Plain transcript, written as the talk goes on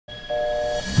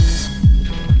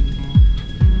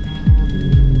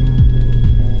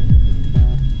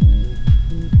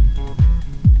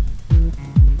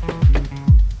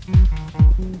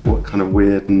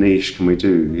niche can we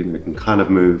do? You know, we can kind of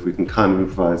move, we can kind of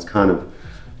improvise, kind of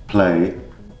play.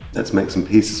 Let's make some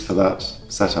pieces for that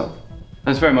setup. And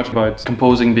it's very much about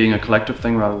composing being a collective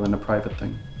thing rather than a private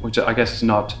thing, which I guess is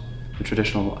not the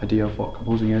traditional idea of what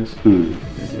composing is.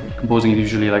 Composing is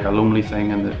usually like a lonely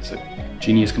thing, and it's a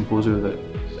genius composer that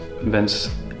invents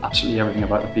absolutely everything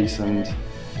about the piece and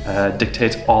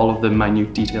dictates all of the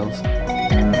minute details.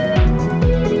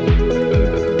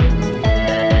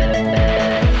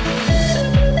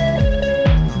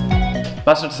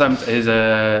 Bachelor to Seventh is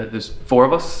there's 4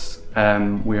 of us.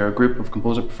 We are a group of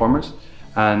composer performers,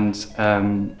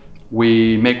 and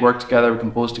we make work together, we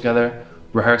compose together,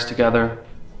 rehearse together,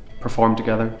 perform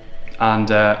together, and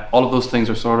all of those things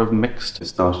are sort of mixed. It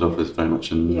started off as very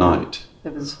much a night.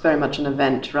 It was very much an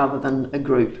event rather than a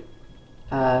group,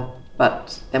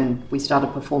 but then we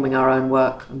started performing our own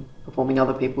work and performing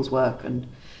other people's work, and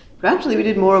gradually we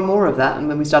did more and more of that, and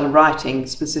when we started writing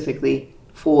specifically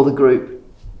for the group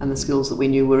and the skills that we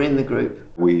knew were in the group.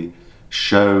 We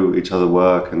show each other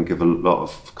work and give a lot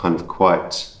of kind of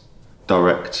quite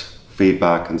direct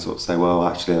feedback and sort of say, well,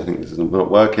 actually, I think this is not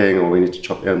working, or we need to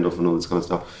chop the end off and all this kind of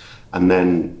stuff. And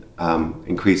then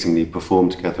increasingly perform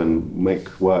together and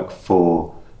make work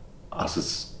for us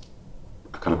as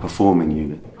a kind of performing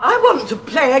unit. I want to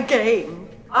play a game.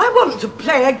 I want to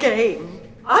play a game.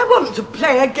 I want to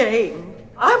play a game.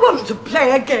 I want to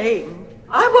play a game.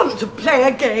 I want to play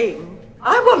a game.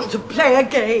 I want to play a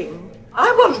game. I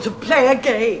want to play a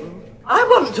game. I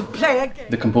want to play a game.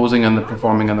 The composing and the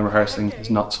performing and the rehearsing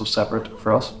is not so separate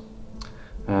for us.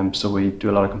 So we do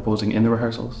a lot of composing in the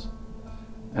rehearsals.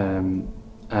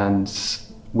 And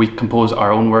we compose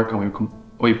our own work, and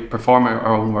we perform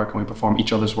our own work, and we perform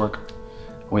each other's work.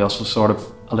 And we also sort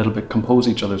of a little bit compose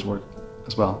each other's work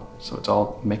as well. So it's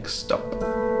all mixed up.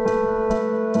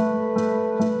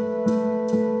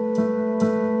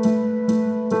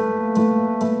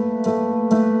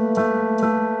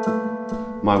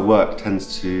 My work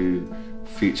tends to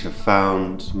feature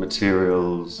found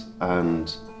materials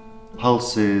and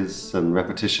pulses and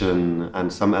repetition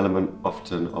and some element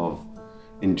often of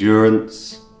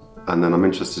endurance. And then I'm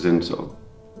interested in sort of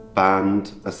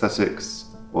band aesthetics,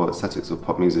 or aesthetics of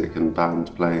pop music and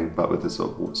band playing, but with this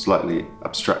sort of slightly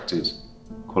abstracted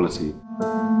quality.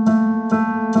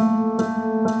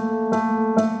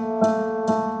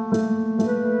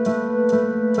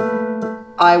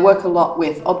 I work a lot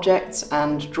with objects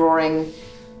and drawing,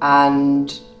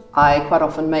 and I quite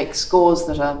often make scores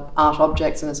that are art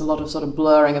objects, and there's a lot of sort of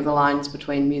blurring of the lines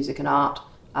between music and art,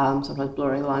 sometimes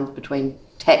blurring the lines between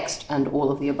text and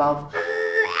all of the above.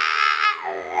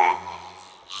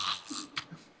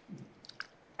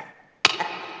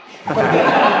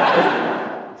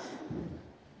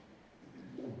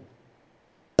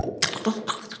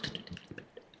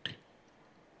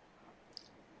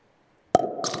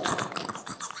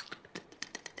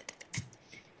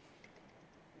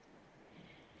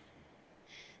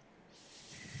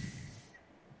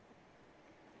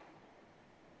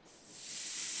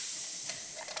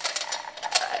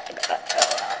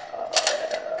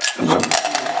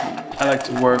 I like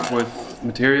to work with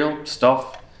material,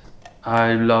 stuff.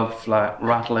 I love like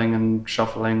rattling and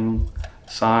shuffling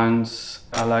sounds.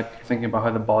 I like thinking about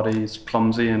how the body is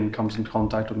clumsy and comes in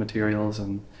contact with materials,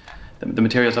 and the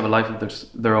materials have a life of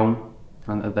their own,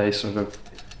 and they sort of,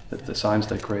 the sounds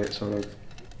they create sort of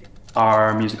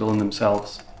are musical in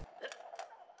themselves.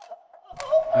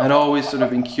 I'd always sort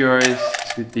of been curious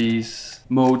to these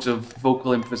modes of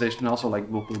vocal improvisation, and also like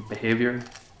vocal behaviour.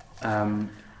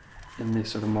 In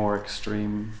these sort of more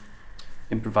extreme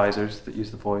improvisers that use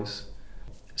the voice.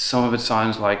 Some of it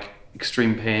sounds like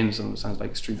extreme pain, some of it sounds like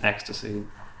extreme ecstasy,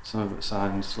 some of it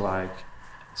sounds like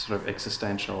sort of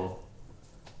existential,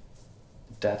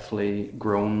 deathly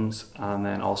groans, and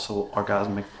then also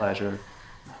orgasmic pleasure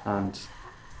and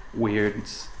weird,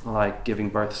 like giving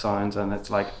birth sounds, and it's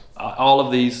like all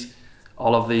of these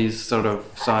sort of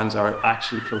sounds are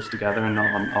actually close together and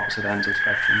not on opposite ends of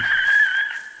spectrums.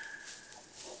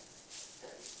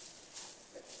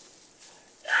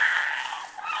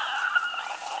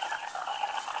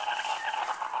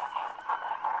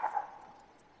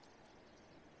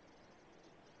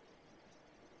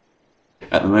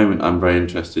 At the moment, I'm very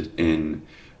interested in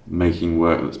making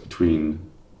work that's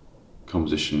between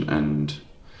composition and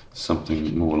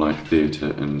something more like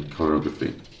theatre and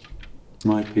choreography.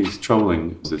 My piece,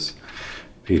 Trolling, was this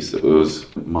piece that was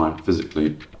mine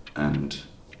physically, and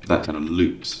that kind of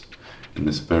loops in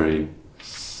this very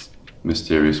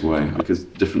mysterious way, because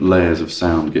different layers of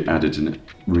sound get added and it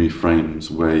reframes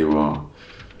where you are,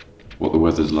 what the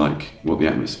weather's like, what the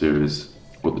atmosphere is,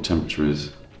 what the temperature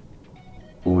is.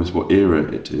 almost what era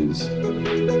it is.